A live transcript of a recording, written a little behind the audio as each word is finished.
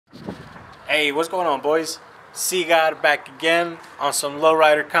Hey, what's going on, boys? CGOD back again on some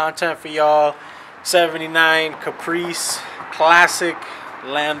lowrider content for y'all. 79 Caprice Classic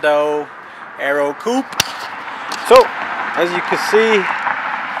Lando Aero Coupe. So, as you can see,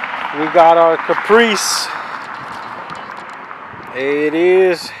 we got our Caprice. It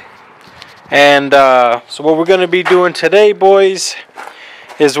is. And so what we're going to be doing today, boys,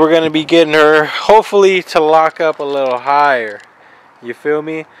 is we're going to be getting her, hopefully, to lock up a little higher. You feel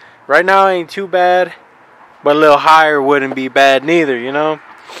me? Right now ain't too bad, but a little higher wouldn't be bad neither, you know?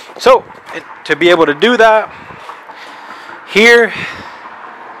 So, to be able to do that, here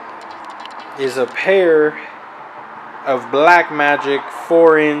is a pair of Black Magic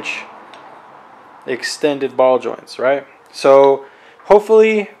 4-inch extended ball joints, right? So,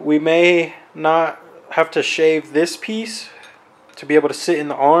 hopefully we may not have to shave this piece to be able to sit in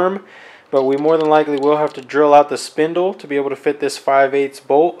the arm, but we more than likely will have to drill out the spindle to be able to fit this 5/8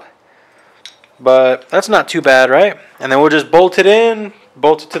 bolt. But that's not too bad, right? And then we'll just bolt it in,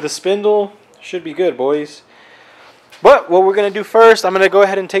 bolt it to the spindle. Should be good, boys. But what we're going to do first, I'm going to go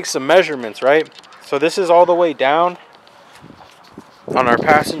ahead and take some measurements, right? So this is all the way down on our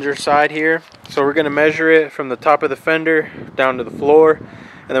passenger side here. So we're going to measure it from the top of the fender down to the floor.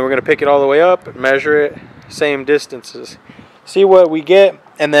 And then we're going to pick it all the way up, measure it, same distances. See what we get.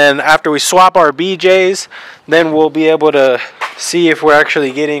 And then after we swap our BJs, then we'll be able to see if we're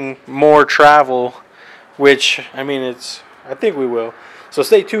actually getting more travel, which, I mean, I think we will. So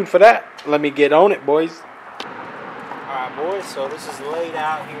stay tuned for that. Let me get on it, boys. Alright, boys, so this is laid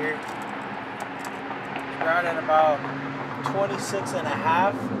out here. Right at about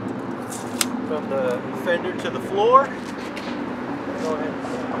 26.5 from the fender to the floor. Go ahead and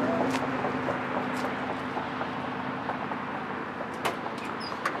set it up.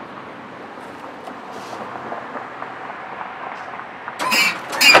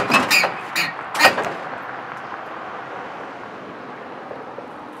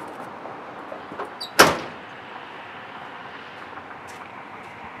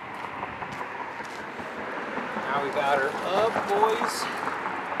 Now we got her up, boys,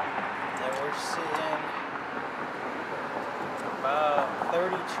 and we're sitting about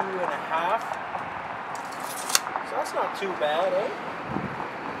 32.5. So that's not too bad, eh?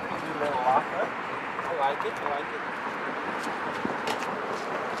 Pretty good little lockup. I like it, I like it.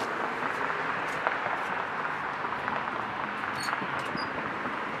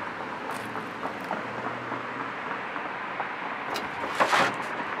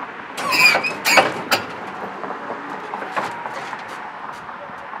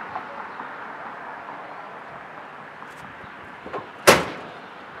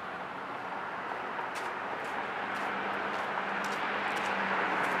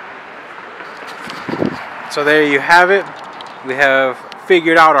 So there you have it. We have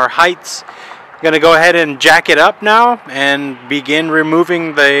figured out our heights. I'm gonna go ahead and jack it up now and begin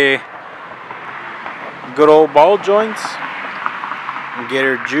removing the good old ball joints and get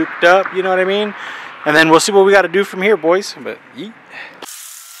her juked up, you know what I mean? And then we'll see what we got to do from here, boys. But yeet.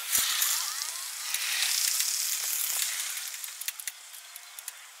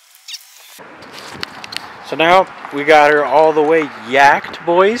 So now we got her all the way yacked,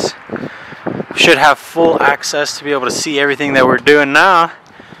 boys. Should have full access to be able to see everything that we're doing now.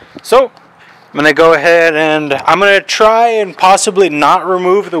 So I'm gonna go ahead and I'm gonna try and possibly not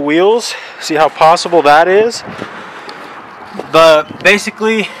remove the wheels, see how possible that is. But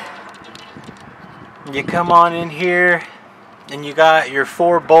basically, you come on in here and you got your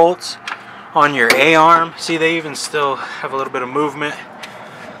 4 bolts on your A-arm. See, they even still have a little bit of movement.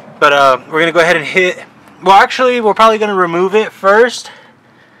 But we're gonna go ahead and hit, well, actually we're probably gonna remove it first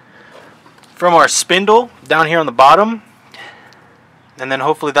from our spindle down here on the bottom, and then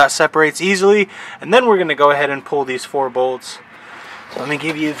hopefully that separates easily, and then we're going to go ahead and pull these 4 bolts. So let me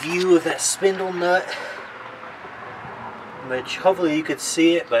give you a view of that spindle nut, which hopefully you could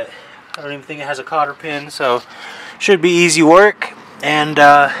see it, but I don't even think it has a cotter pin, so should be easy work. And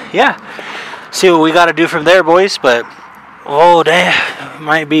yeah, see what we got to do from there, boys. But oh damn,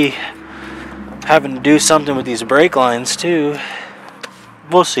 might be having to do something with these brake lines too.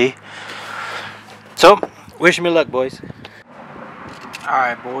 We'll see. So, wish me luck, boys.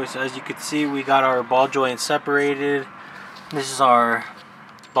 Alright, boys, so as you can see, we got our ball joint separated. This is our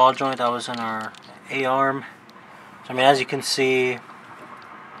ball joint that was in our A-arm. So, I mean, as you can see,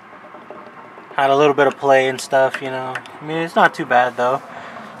 had a little bit of play and stuff, you know. I mean, it's not too bad, though.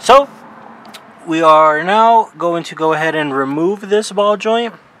 So, we are now going to go ahead and remove this ball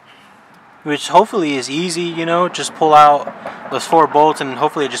joint, which hopefully is easy, you know. Just pull out those 4 bolts and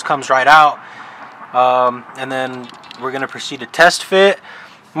hopefully it just comes right out. And then we're going to proceed to test fit.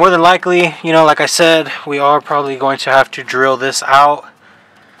 more than likely, you know, like I said, we are probably going to have to drill this out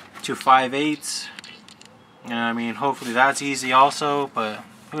to 5/8. You know what I mean? Hopefully that's easy also, but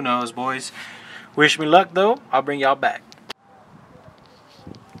who knows, boys. Wish me luck, though. I'll bring y'all back.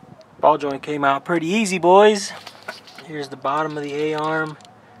 Ball joint came out pretty easy, boys. Here's the bottom of the A-arm.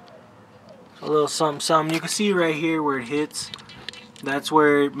 A little something, something. You can see right here where it hits. That's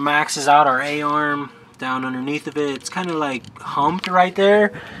where it maxes out our A-arm. Down underneath of it, it's kind of like humped right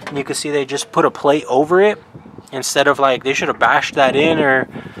there. And you can see they just put a plate over it. Instead of like, they should have bashed that in or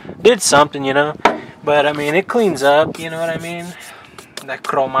did something, you know. But I mean, it cleans up, you know what I mean? That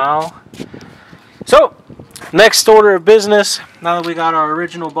cromao. So, next order of business, now that we got our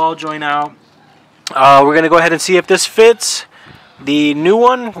original ball joint out, we're going to go ahead and see if this fits the new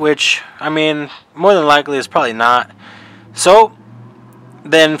one, which, I mean, more than likely is probably not. So,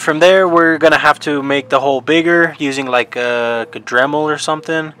 then from there, we're going to have to make the hole bigger using like a Dremel or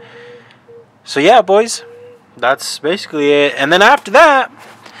something. So, yeah, boys, that's basically it. And then after that,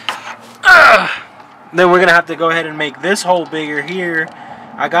 then we're going to have to go ahead and make this hole bigger here.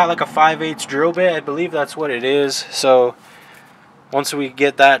 I got like a 5/8 drill bit. I believe that's what it is. So once we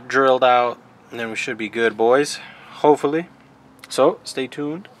get that drilled out, then we should be good, boys. Hopefully. So stay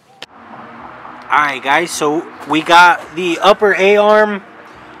tuned. Alright, guys. So we got the upper A-arm,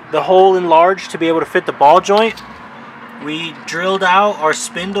 the hole enlarged to be able to fit the ball joint. We drilled out our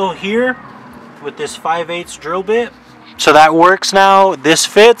spindle here with this 5/8 drill bit. So that works now. This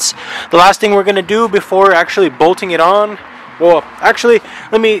fits. The last thing we're going to do before actually bolting it on, well, actually,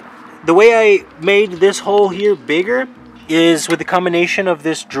 the way I made this hole here bigger is with the combination of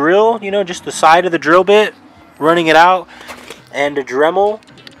this drill, you know, just the side of the drill bit, running it out, and a Dremel,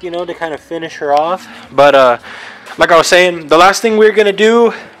 you know, to kind of finish her off. But like I was saying, the last thing we're going to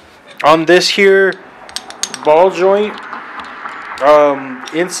do on this here ball joint,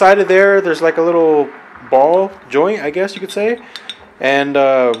 inside of there's like a little ball joint, I guess you could say, and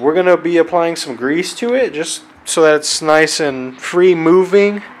we're gonna be applying some grease to it just so that it's nice and free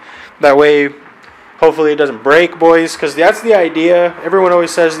moving. That way hopefully it doesn't break, boys, because that's the idea. Everyone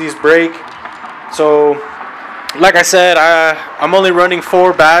always says these break. So like I said, I'm only running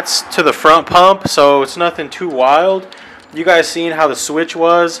 4 bats to the front pump, so it's nothing too wild. You guys seen how the switch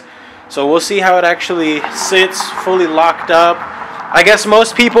was, so we'll see how it actually sits fully locked up. I guess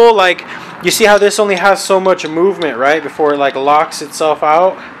most people, like, you see how this only has so much movement, right, before it like locks itself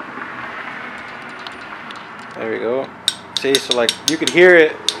out. There we go. See, so like you could hear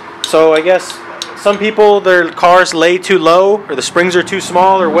it. So I guess some people, their cars lay too low, or the springs are too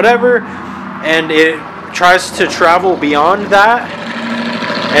small, or whatever, and it tries to travel beyond that,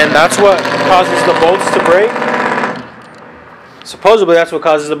 and that's what causes the bolts to break. Supposedly that's what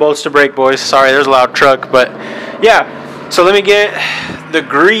causes the bolts to break, boys. Sorry, there's a loud truck, but yeah. So let me get the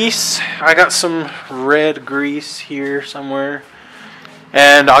grease. I got some red grease here somewhere,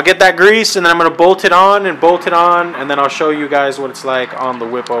 and I'll get that grease, and then I'm gonna bolt it on, and then I'll show you guys what it's like on the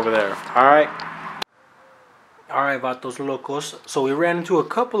whip over there. Alright, vatos locos. So we ran into a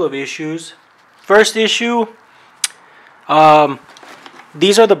couple of issues. First issue,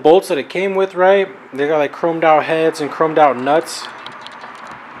 these are the bolts that it came with, right? They got like chromed out heads and chromed out nuts.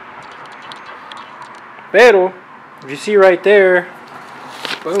 Pero if you see right there,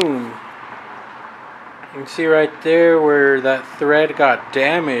 boom, you can see right there where that thread got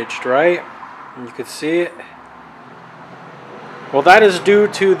damaged, right? You could see it. Well, that is due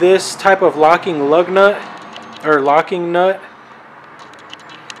to this type of locking lug nut, or locking nut,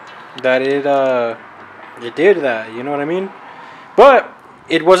 that it did that, you know what I mean? But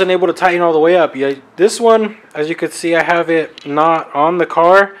it wasn't able to tighten all the way up. Yeah, this one, as you could see, I have it not on the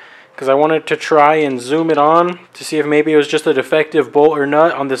car, because I wanted to try and zoom it on to see if maybe it was just a defective bolt or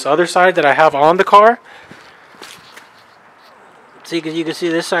nut on this other side that I have on the car. See, because you can see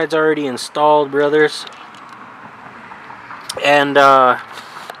this side's already installed, brothers. And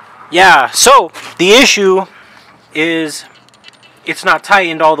yeah, so the issue is it's not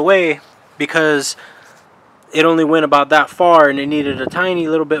tightened all the way because it only went about that far, and it needed a tiny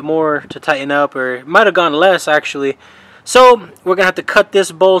little bit more to tighten up, or it might have gone less actually. So we're gonna have to cut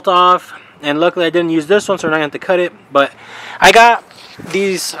this bolt off, and luckily I didn't use this one, so we're not gonna have to cut it. But I got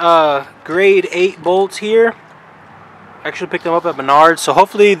these grade 8 bolts here. I actually picked them up at Menards, so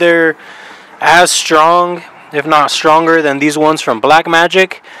hopefully they're as strong, if not stronger, than these ones from Black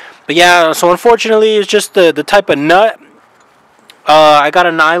Magic. But yeah, so unfortunately it's just the type of nut. I got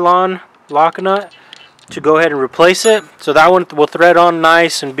a nylon lock nut to go ahead and replace it, so that one will thread on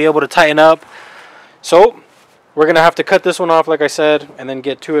nice and be able to tighten up. So we're gonna have to cut this one off, like I said, and then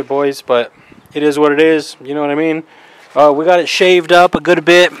get to it, boys. But it is what it is, you know what I mean? We got it shaved up a good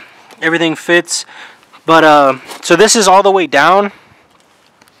bit. Everything fits. But so this is all the way down,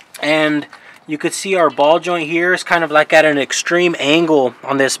 and you could see our ball joint here is kind of like at an extreme angle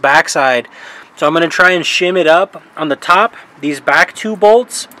on this backside. So I'm going to try and shim it up on the top. These back 2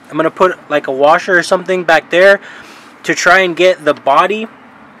 bolts, I'm going to put like a washer or something back there to try and get the body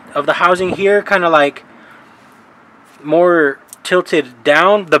of the housing here kind of like more tilted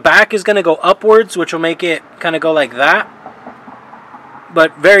down. The back is going to go upwards, which will make it kind of go like that,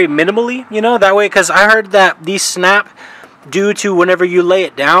 but very minimally, you know, that way, because I heard that these snap due to whenever you lay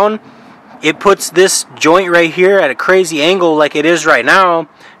it down, it puts this joint right here at a crazy angle like it is right now,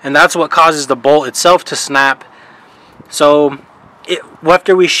 and that's what causes the bolt itself to snap. So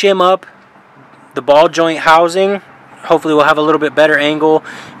after we shim up the ball joint housing, hopefully we'll have a little bit better angle.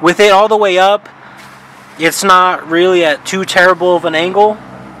 With it all the way up, it's not really at too terrible of an angle,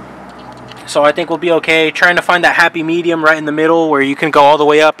 so I think we'll be okay. Trying to find that happy medium right in the middle where you can go all the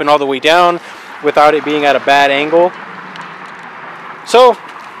way up and all the way down without it being at a bad angle. So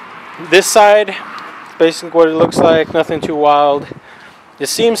this side, basically what it looks like, nothing too wild. It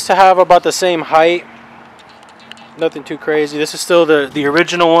seems to have about the same height, nothing too crazy. This is still the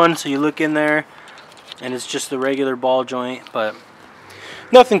original one, so you look in there and it's just the regular ball joint, but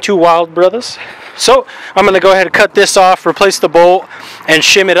nothing too wild, brothers. So I'm going to go ahead and cut this off, replace the bolt, and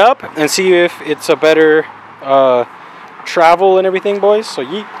shim it up and see if it's a better travel and everything, boys. So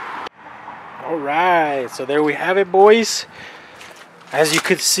yeet. Alright, so there we have it, boys. As you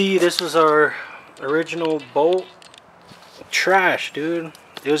could see, this was our original bolt. Trash, dude.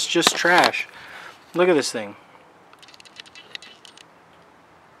 It was just trash. Look at this thing.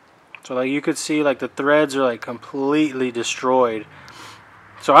 So like you could see, like the threads are like completely destroyed.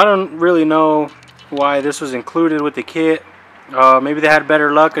 So I don't really know why this was included with the kit. Maybe they had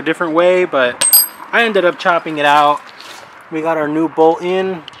better luck a different way, but I ended up chopping it out. We got our new bolt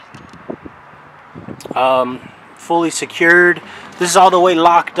in, fully secured. This is all the way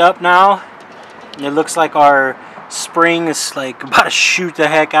locked up now. And it looks like our spring is like about to shoot the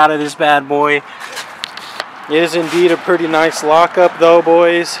heck out of this bad boy. It is indeed a pretty nice lockup though,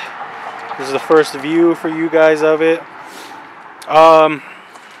 boys. This is the first view for you guys of it.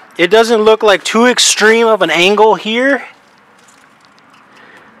 It doesn't look like too extreme of an angle here.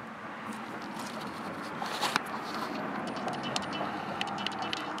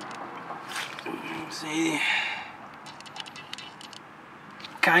 See,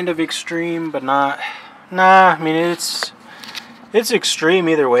 kind of extreme, but not. Nah, I mean it's extreme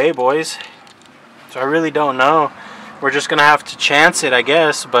either way, boys. So I really don't know. We're just gonna have to chance it, I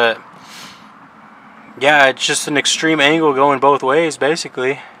guess. But yeah, it's just an extreme angle going both ways,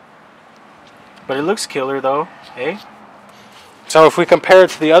 basically. But it looks killer though, eh? So if we compare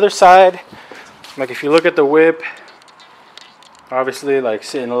it to the other side, like if you look at the whip, obviously like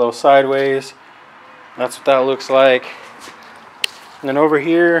sitting a little sideways, that's what that looks like. And then over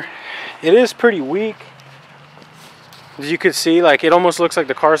here, it is pretty weak. As you can see, like it almost looks like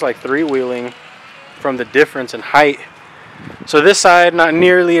the car's like three-wheeling from the difference in height. So this side, not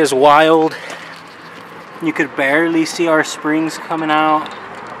nearly as wild. You could barely see our springs coming out.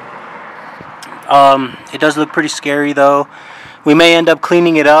 It does look pretty scary though. We may end up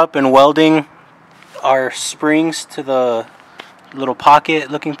cleaning it up and welding our springs to the little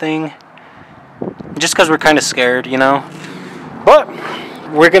pocket looking thing, just because we're kind of scared, you know. But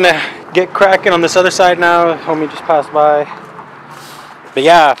we're gonna get cracking on this other side now. Homie just passed by. But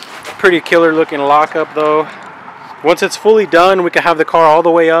yeah, pretty killer looking lockup though. Once it's fully done, we can have the car all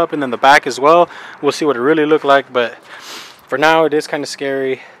the way up and then the back as well. We'll see what it really looked like, but for now it is kind of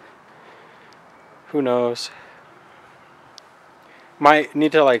scary. Who knows? Might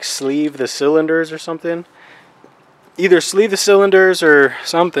need to like sleeve the cylinders or something. Either sleeve the cylinders or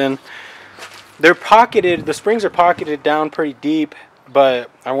something. They're pocketed, the springs are pocketed down pretty deep,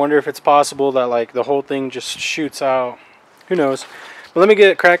 but I wonder if it's possible that like the whole thing just shoots out. Who knows? But let me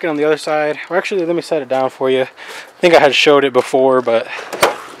get cracking on the other side. Or actually, let me set it down for you. I think I had showed it before, but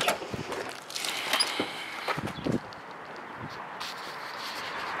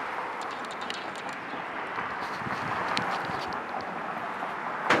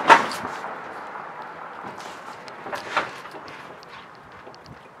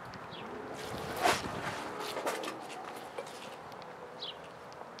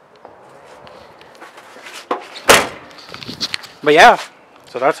yeah,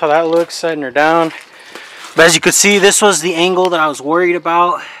 so that's how that looks, setting her down. But as you could see, this was the angle that I was worried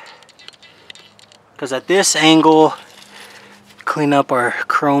about, because at this angle, clean up our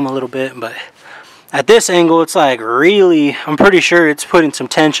chrome a little bit, but at this angle it's like really, I'm pretty sure it's putting some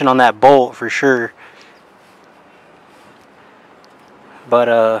tension on that bolt for sure.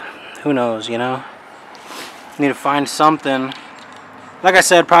 But who knows, you know? Need to find something. Like I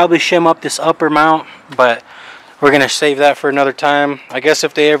said, probably shim up this upper mount, but we're gonna save that for another time. I guess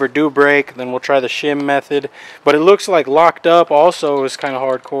if they ever do break, then we'll try the shim method. But it looks like locked up also is kind of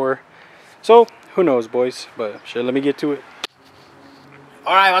hardcore. So who knows, boys? But shit, let me get to it.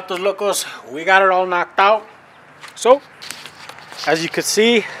 All right, vatos locos, we got it all knocked out. So as you can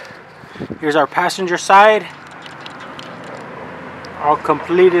see, here's our passenger side, all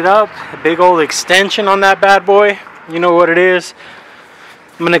completed up. A big old extension on that bad boy. You know what it is.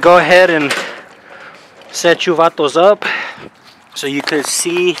 I'm gonna go ahead and set you vatos up so you could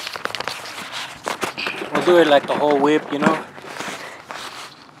see. We'll do it like the whole whip, you know.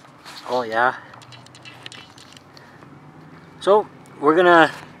 Oh yeah. So we're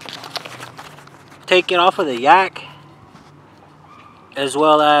gonna take it off of the yak, as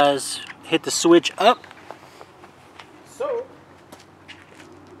well as hit the switch up. So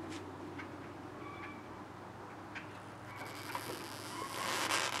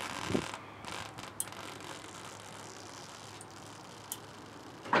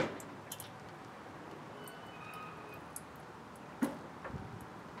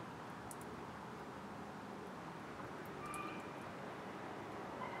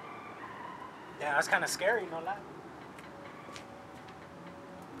yeah, that's kind of scary, no lie.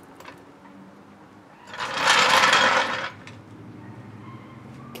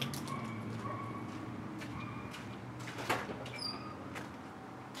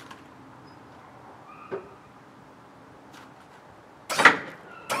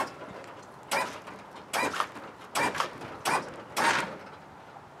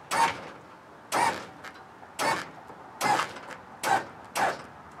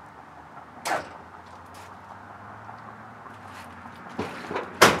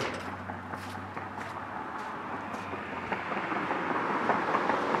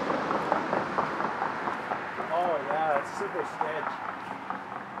 Super sketch.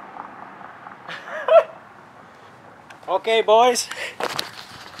 Okay, boys.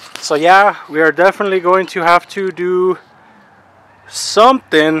 So yeah, we are definitely going to have to do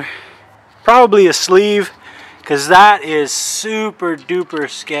something, probably a sleeve, because that is super duper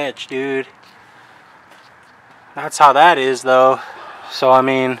sketch, dude. That's how that is though. So I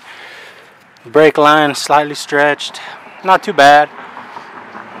mean, brake line slightly stretched, not too bad,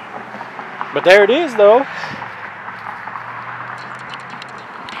 but there it is though.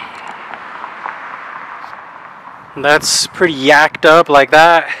 That's pretty yacked up like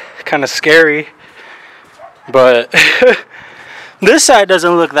that. Kind of scary. But this side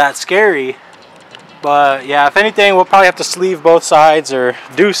doesn't look that scary. But yeah, if anything, we'll probably have to sleeve both sides or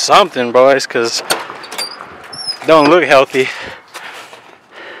do something, boys, because it don't look healthy.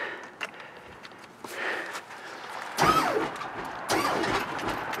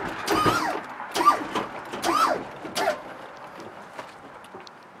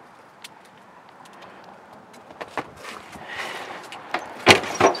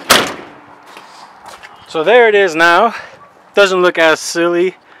 So there it is now. Doesn't look as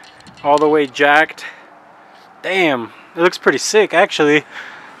silly, all the way jacked. Damn, it looks pretty sick actually.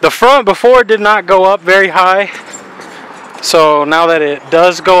 The front before did not go up very high. So now that it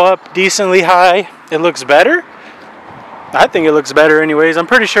does go up decently high, it looks better. I think it looks better anyways. I'm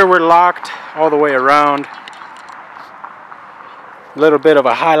pretty sure we're locked all the way around. A little bit of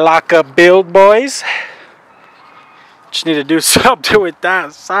a high lockup build, boys. Just need to do something with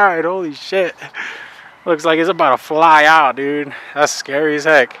that side, holy shit. Looks like it's about to fly out, dude. That's scary as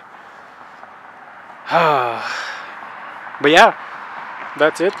heck. But yeah,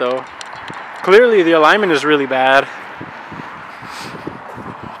 that's it though. Clearly the alignment is really bad,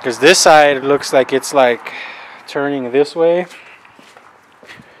 because this side looks like it's like turning this way,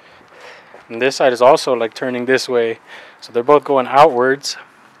 and this side is also like turning this way, so they're both going outwards.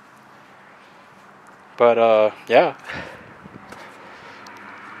 But yeah,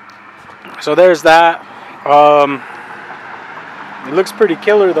 so there's that. It looks pretty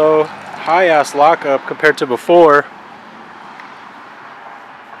killer though. High ass lockup compared to before.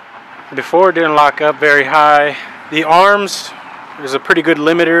 Before it didn't lock up very high. The arms is a pretty good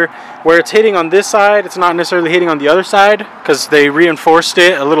limiter. Where it's hitting on this side, it's not necessarily hitting on the other side, because they reinforced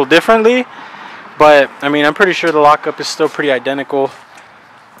it a little differently. But I mean, I'm pretty sure the lockup is still pretty identical.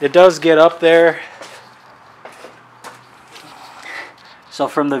 It does get up there. So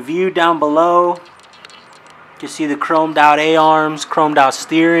from the view down below, you see the chromed out A-arms, chromed out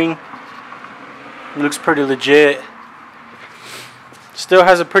steering. It looks pretty legit. Still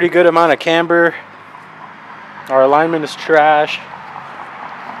has a pretty good amount of camber. Our alignment is trash.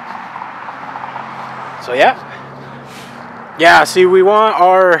 So yeah. Yeah, see, we want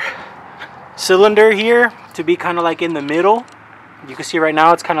our cylinder here to be kind of like in the middle. You can see right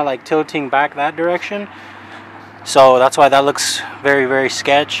now it's kind of like tilting back that direction. So that's why that looks very, very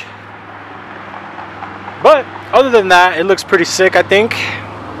sketch. But other than that, it looks pretty sick, I think.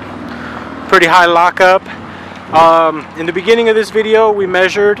 Pretty high lockup. In the beginning of this video, we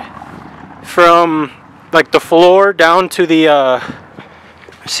measured from like the floor down to the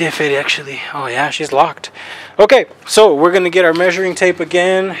let's see if it actually, oh yeah, she's locked. Okay, so we're gonna get our measuring tape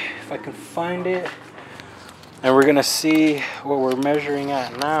again, if I can find it, and we're gonna see what we're measuring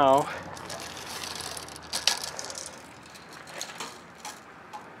at now.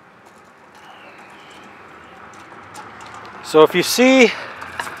 So if you see,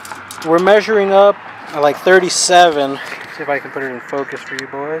 we're measuring up at like 37. Let's see if I can put it in focus for you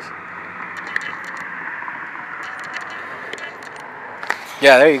boys.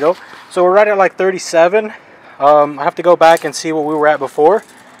 Yeah, there you go. So we're right at like 37. I have to go back and see what we were at before.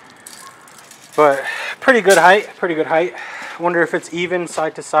 But pretty good height, pretty good height. I wonder if it's even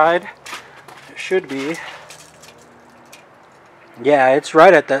side to side. It should be. Yeah, it's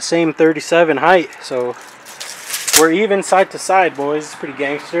right at that same 37 height. So we're even side to side, boys. It's pretty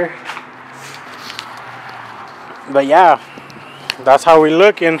gangster. But yeah, that's how we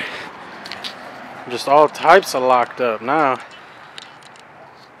looking. Just all types of locked up now.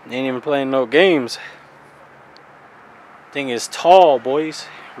 Ain't even playing no games. Thing is tall, boys.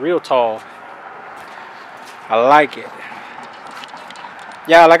 Real tall. I like it.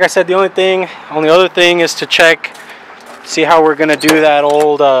 Yeah, like I said, the only other thing is to check, see how we're gonna do that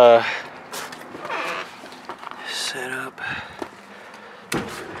old setup.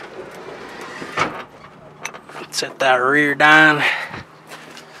 Set that rear down.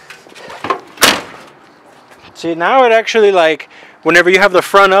 See, now it actually, like, whenever you have the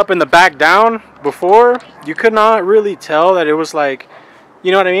front up and the back down, before you could not really tell that it was like,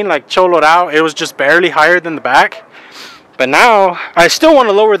 you know what I mean, like choloed out. It was just barely higher than the back. But now I still want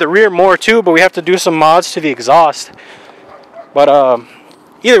to lower the rear more too, but we have to do some mods to the exhaust. But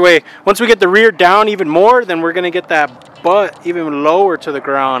either way, once we get the rear down even more, then we're gonna get that butt even lower to the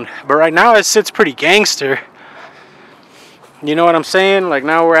ground. But right now it sits pretty gangster. You know what I'm saying? Like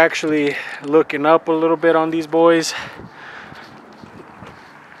now we're actually looking up a little bit on these boys.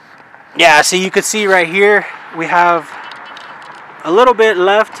 Yeah, so you could see right here we have a little bit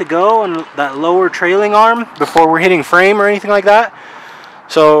left to go on that lower trailing arm before we're hitting frame or anything like that.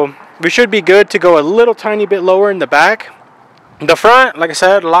 So we should be good to go a little tiny bit lower in the back. The front, like I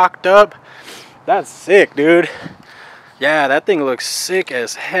said, locked up. That's sick, dude. Yeah, that thing looks sick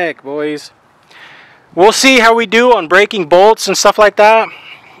as heck, boys. We'll see how we do on breaking bolts and stuff like that.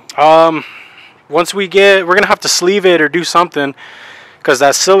 Once we're gonna have to sleeve it or do something, because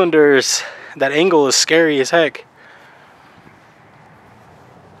that that angle is scary as heck.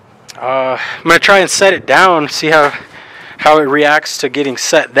 I'm gonna try and set it down, see how it reacts to getting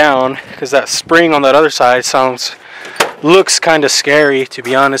set down, because that spring on that other side looks kind of scary, to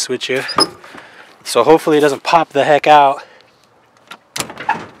be honest with you. So hopefully it doesn't pop the heck out.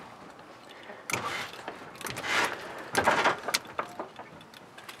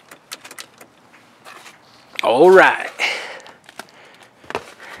 All right.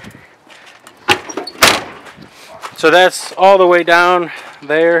 So that's all the way down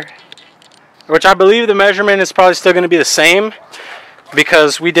there, which I believe the measurement is probably still going to be the same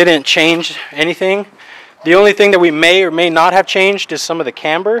because we didn't change anything. The only thing that we may or may not have changed is some of the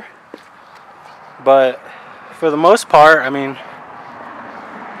camber. But for the most part, I mean,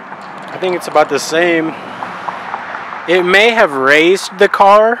 I think it's about the same. It may have raised the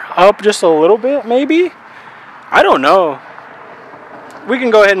car up just a little bit, maybe. I don't know. We can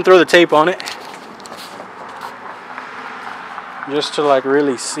go ahead and throw the tape on it, just to like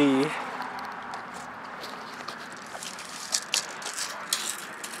really see.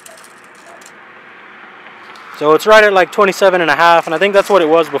 So it's right at like 27.5, and I think that's what it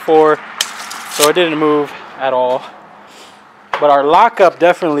was before, so it didn't move at all. But our lockup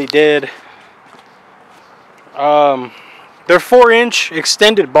definitely did. They're 4-inch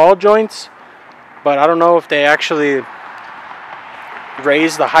extended ball joints, but I don't know if they actually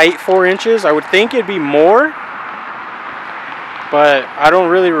raise the height 4 inches. I would think it'd be more, but I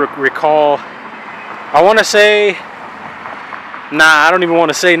don't really recall. I want to say, nah, I don't even want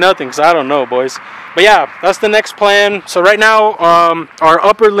to say nothing because I don't know, boys. But yeah, that's the next plan. So right now, our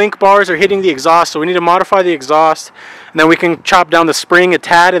upper link bars are hitting the exhaust, so we need to modify the exhaust, and then we can chop down the spring a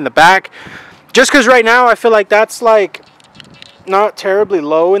tad in the back. Just because right now I feel like that's like not terribly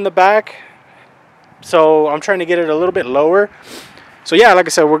low in the back, so I'm trying to get it a little bit lower. So yeah, like I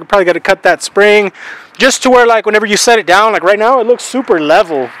said, we're probably going to cut that spring just to where, like, whenever you set it down, like right now it looks super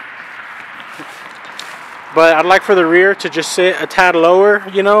level. But I'd like for the rear to just sit a tad lower,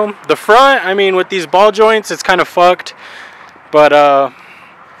 you know. The front, I mean, with these ball joints, it's kind of fucked. But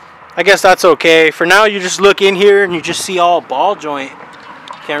I guess that's okay. For now, you just look in here and you just see all ball joint.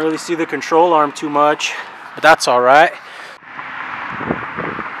 Can't really see the control arm too much, but that's all right.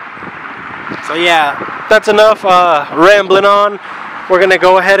 So yeah, that's enough rambling on. We're gonna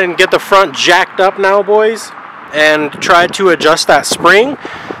go ahead and get the front jacked up now, boys, and try to adjust that spring.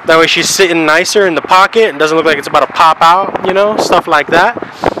 That way she's sitting nicer in the pocket and doesn't look like it's about to pop out, you know, stuff like that.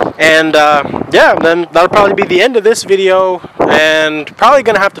 And yeah, then that'll probably be the end of this video, and probably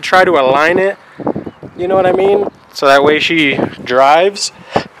gonna have to try to align it, you know what I mean, so that way she drives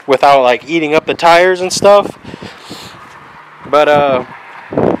without like eating up the tires and stuff. But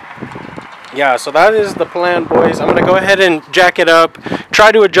yeah, so that is the plan, boys. I'm gonna go ahead and jack it up,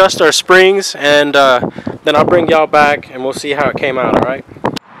 try to adjust our springs, and then I'll bring y'all back and we'll see how it came out. All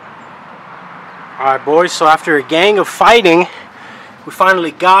right, boys, so after a gang of fighting, we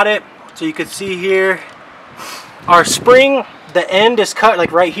finally got it. So you can see here our spring, the end is cut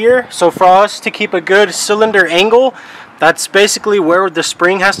like right here. So for us to keep a good cylinder angle, that's basically where the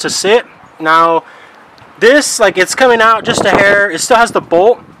spring has to sit. Now this, like, it's coming out just a hair. It still has the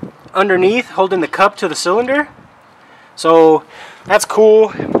bolt underneath holding the cup to the cylinder, so that's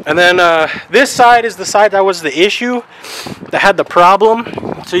cool. And then this side is the side that was the issue, that had the problem.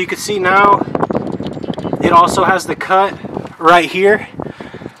 So you can see now it also has the cut right here.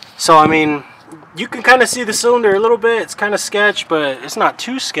 So I mean, you can kind of see the cylinder a little bit. It's kind of sketch, but it's not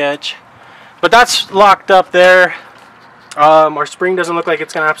too sketch. But that's locked up there. Our spring doesn't look like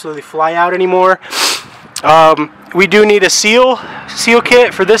it's gonna absolutely fly out anymore. We do need a seal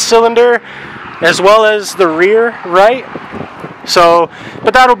kit for this cylinder as well as the rear, right? So,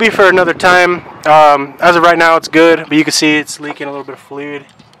 but that'll be for another time. As of right now, it's good, but you can see it's leaking a little bit of fluid.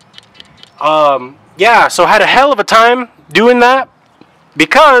 Yeah, so I had a hell of a time doing that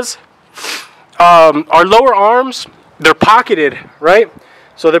because our lower arms, they're pocketed, right?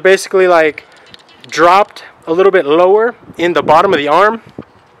 So they're basically like dropped a little bit lower in the bottom of the arm,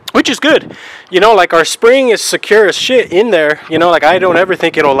 which is good. You know, like our spring is secure as shit in there. You know, like I don't ever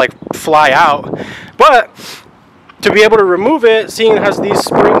think it'll like fly out. But to be able to remove it, seeing as these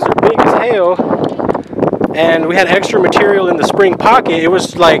springs are big as hell, and we had extra material in the spring pocket, it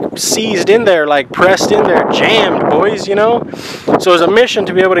was like seized in there, like pressed in there, jammed, boys, you know. So it was a mission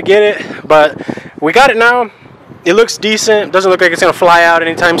to be able to get it, but we got it now. It looks decent. Doesn't look like it's gonna fly out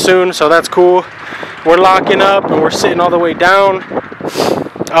anytime soon, so that's cool. We're locking up and we're sitting all the way down.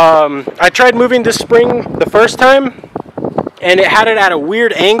 I tried moving this spring the first time and it had it at a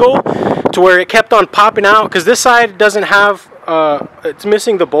weird angle to where it kept on popping out, because this side doesn't have it's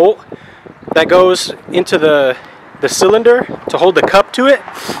missing the bolt that goes into the cylinder to hold the cup to it.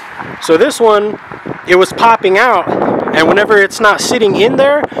 So this one, it was popping out, and whenever it's not sitting in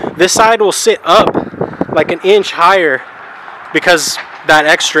there, this side will sit up like an inch higher, because that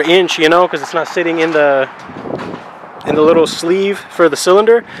extra inch, you know, because it's not sitting in the little sleeve for the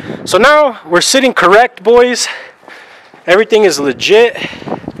cylinder. So now we're sitting correct, boys. Everything is legit.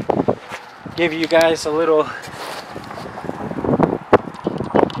 Give you guys a little,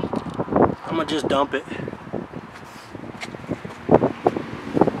 I'm gonna just dump it.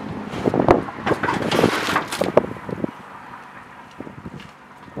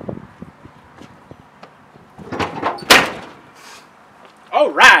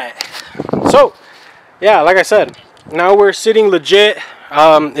 All right. So yeah, like I said, now we're sitting legit.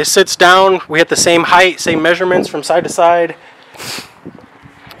 It sits down. We hit the same height, same measurements from side to side.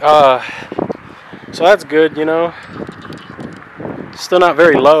 So that's good, you know. Still not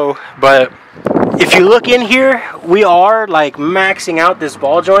very low, but if you look in here, we are like maxing out this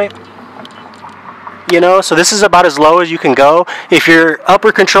ball joint. You know, so this is about as low as you can go. If your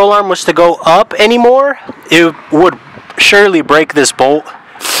upper control arm was to go up anymore, it would surely break this bolt.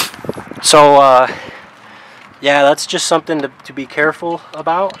 So yeah, that's just something to be careful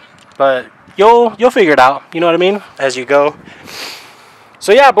about, but you'll figure it out, you know what I mean, as you go.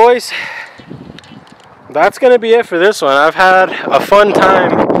 So yeah, boys, that's gonna be it for this one. I've had a fun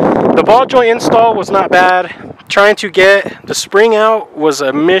time. The ball joint install was not bad. Trying to get the spring out was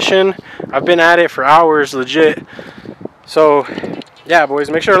a mission. I've been at it for hours, legit. So yeah, boys,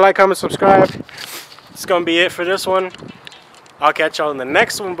 make sure to like, comment, subscribe. It's gonna be it for this one. I'll catch y'all in the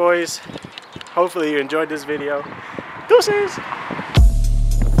next one, boys. Hopefully you enjoyed this video. Deuces!